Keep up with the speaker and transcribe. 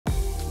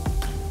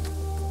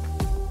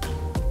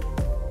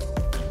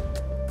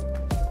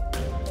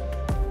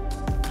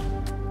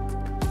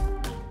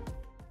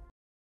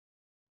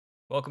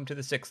Welcome to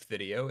the sixth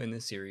video in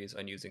this series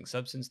on using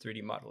Substance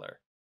 3D Modeler.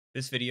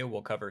 This video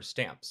will cover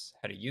stamps,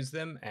 how to use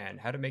them, and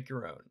how to make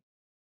your own.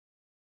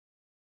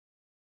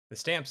 The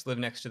stamps live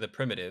next to the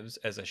primitives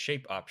as a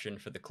shape option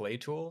for the clay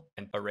tool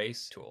and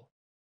erase tool.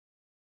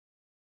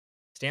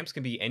 Stamps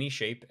can be any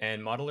shape,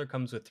 and Modeler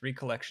comes with 3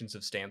 collections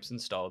of stamps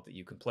installed that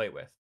you can play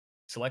with.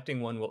 Selecting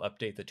one will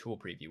update the tool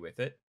preview with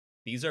it.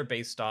 These are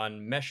based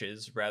on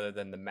meshes rather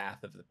than the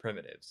math of the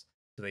primitives,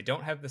 so they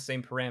don't have the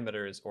same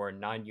parameters or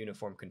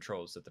non-uniform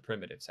controls that the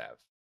primitives have.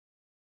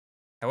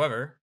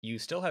 However, you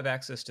still have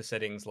access to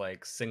settings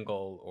like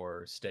single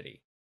or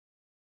steady.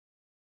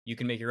 You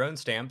can make your own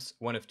stamps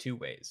one of 2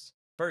 ways.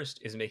 First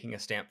is making a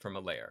stamp from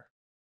a layer.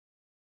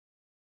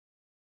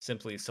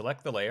 Simply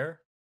select the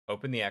layer,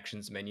 open the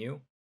Actions menu,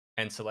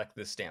 and select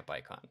this stamp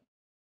icon.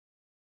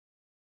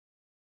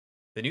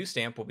 The new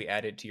stamp will be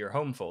added to your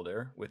Home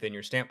folder within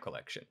your stamp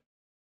collection.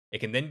 It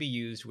can then be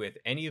used with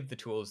any of the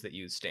tools that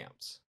use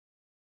stamps.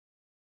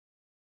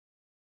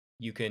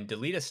 You can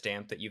delete a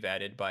stamp that you've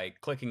added by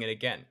clicking it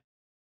again,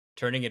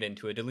 turning it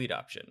into a delete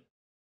option.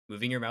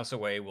 Moving your mouse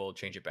away will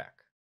change it back.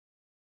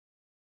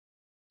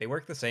 They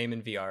work the same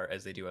in VR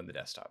as they do on the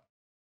desktop.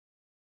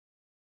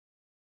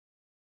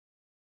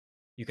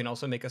 You can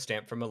also make a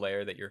stamp from a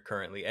layer that you're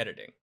currently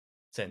editing,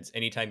 since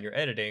anytime you're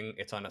editing,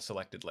 it's on a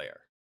selected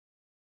layer.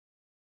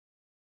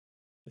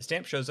 The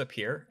stamp shows up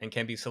here and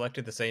can be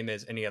selected the same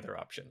as any other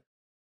option.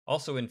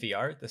 Also in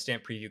VR, the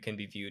stamp preview can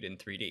be viewed in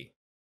 3D.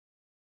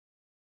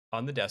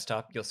 On the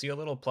desktop, you'll see a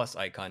little plus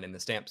icon in the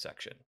stamp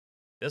section.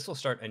 This will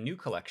start a new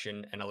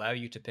collection and allow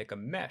you to pick a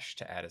mesh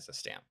to add as a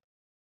stamp.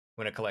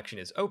 When a collection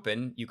is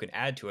open, you can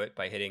add to it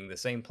by hitting the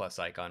same plus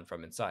icon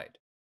from inside.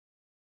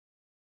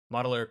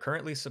 Modeler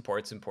currently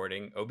supports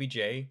importing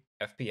OBJ,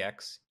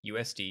 FPX,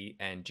 USD,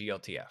 and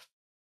GLTF.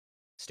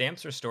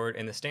 Stamps are stored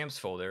in the Stamps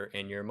folder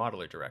in your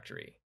Modeler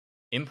directory.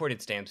 Imported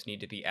stamps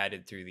need to be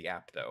added through the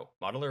app, though.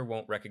 Modeler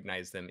won't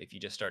recognize them if you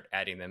just start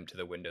adding them to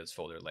the Windows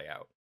folder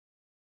layout.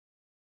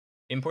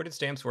 Imported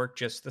stamps work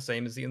just the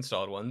same as the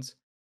installed ones,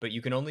 but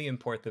you can only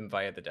import them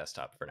via the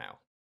desktop for now.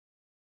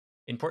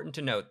 Important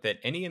to note that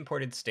any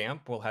imported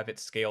stamp will have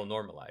its scale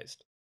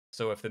normalized,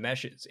 so if the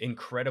mesh is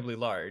incredibly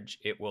large,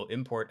 it will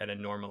import at a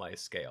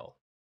normalized scale.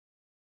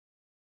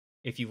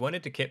 If you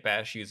wanted to kit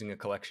bash using a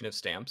collection of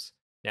stamps,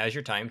 now's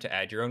your time to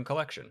add your own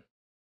collection.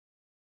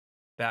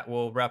 That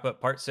will wrap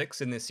up part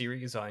 6 in this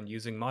series on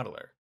using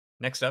Modeler.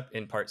 Next up,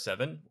 in part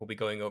 7, we'll be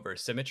going over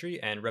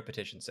symmetry and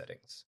repetition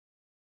settings.